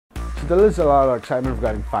There is a lot of excitement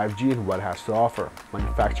regarding 5G and what it has to offer.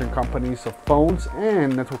 Manufacturing companies of phones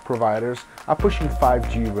and network providers are pushing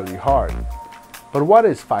 5G really hard. But what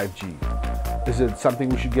is 5G? Is it something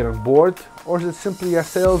we should get on board, or is it simply a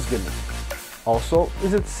sales gimmick? Also,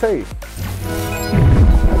 is it safe?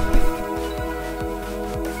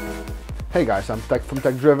 Hey guys, I'm Tech from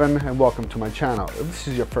Tech Driven and welcome to my channel. If this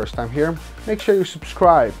is your first time here, make sure you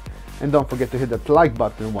subscribe and don't forget to hit that like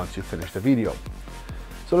button once you finish the video.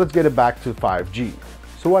 So let's get it back to 5G.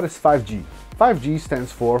 So what is 5G? 5G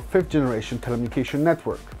stands for 5th generation telecommunication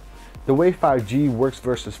network. The way 5G works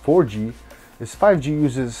versus 4G is 5G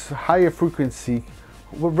uses higher frequency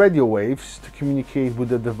radio waves to communicate with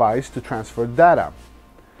the device to transfer data.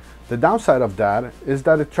 The downside of that is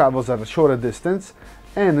that it travels at a shorter distance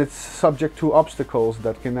and it's subject to obstacles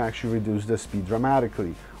that can actually reduce the speed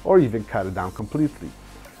dramatically or even cut it down completely.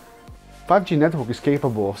 5G network is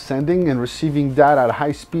capable of sending and receiving data at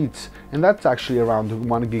high speeds, and that's actually around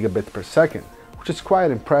 1 gigabit per second, which is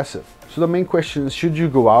quite impressive. So the main question is, should you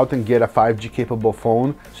go out and get a 5G capable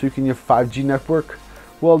phone so you can use 5G network?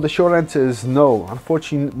 Well, the short answer is no.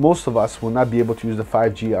 Unfortunately, most of us will not be able to use the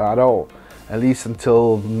 5G at all, at least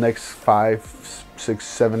until the next 5, 6,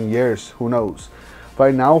 7 years, who knows.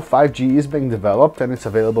 Right now, 5G is being developed and it's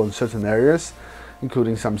available in certain areas,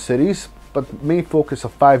 including some cities. But the main focus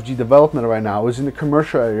of 5G development right now is in the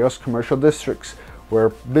commercial areas, commercial districts, where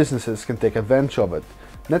businesses can take advantage of it.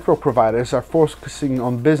 Network providers are focusing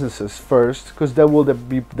on businesses first because they will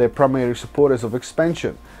be the primary supporters of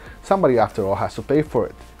expansion. Somebody, after all, has to pay for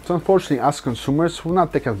it. So unfortunately, us consumers will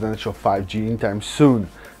not take advantage of 5G anytime soon.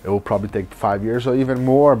 It will probably take 5 years or even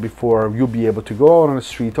more before you'll be able to go out on the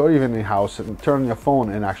street or even in a house and turn your phone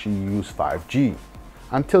and actually use 5G.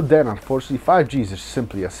 Until then, unfortunately, 5G is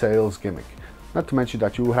simply a sales gimmick. Not to mention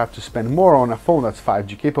that you will have to spend more on a phone that's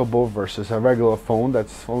 5G capable versus a regular phone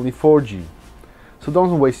that's only 4G. So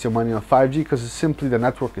don't waste your money on 5G because simply the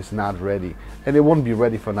network is not ready, and it won't be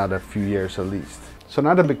ready for another few years at least. So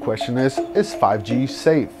another big question is 5G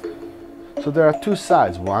safe? So there are two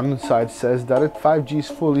sides. One side says that 5G is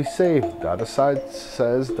fully safe. The other side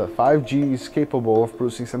says that 5G is capable of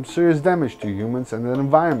producing some serious damage to humans and the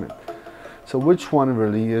environment. So which one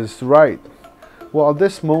really is right? Well, at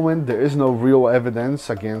this moment there is no real evidence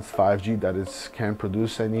against 5G that it can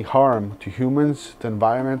produce any harm to humans, the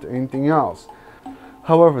environment, or anything else.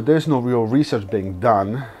 However, there's no real research being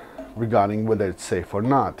done regarding whether it's safe or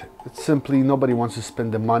not. It's simply nobody wants to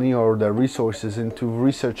spend the money or the resources into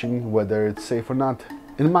researching whether it's safe or not.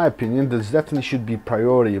 In my opinion, there definitely should be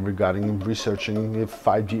priority regarding researching if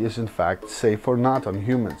 5G is in fact safe or not on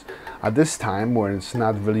humans. At this time, when it's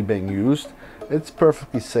not really being used, it's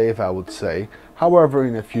perfectly safe, I would say. However,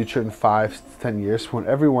 in the future, in 5 to 10 years, when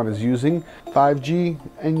everyone is using 5G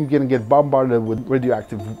and you're gonna get bombarded with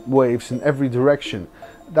radioactive waves in every direction,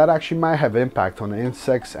 that actually might have impact on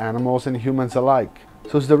insects, animals, and humans alike.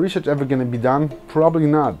 So is the research ever gonna be done? Probably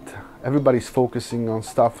not. Everybody's focusing on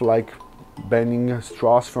stuff like banning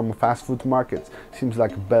straws from fast food markets. Seems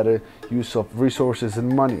like a better use of resources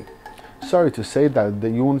and money. Sorry to say that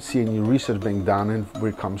you won't see any research being done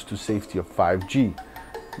when it comes to safety of 5G.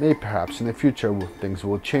 Maybe perhaps in the future things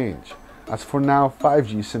will change. As for now,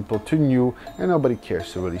 5G is simple to new and nobody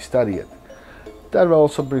cares to really study it. That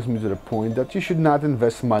also brings me to the point that you should not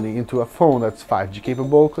invest money into a phone that's 5G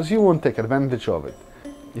capable because you won't take advantage of it.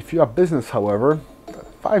 If you're a business, however,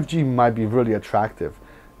 5G might be really attractive.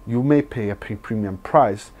 You may pay a premium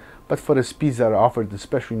price, but for the speeds that are offered,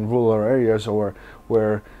 especially in rural areas or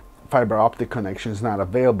where fiber optic connection is not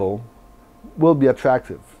available, will be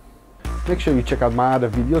attractive. Make sure you check out my other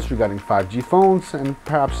videos regarding 5G phones and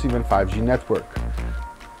perhaps even 5G network.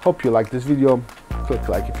 Hope you liked this video. Click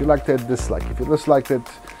like if you liked it, dislike if you disliked it,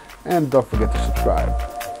 and don't forget to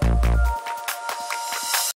subscribe.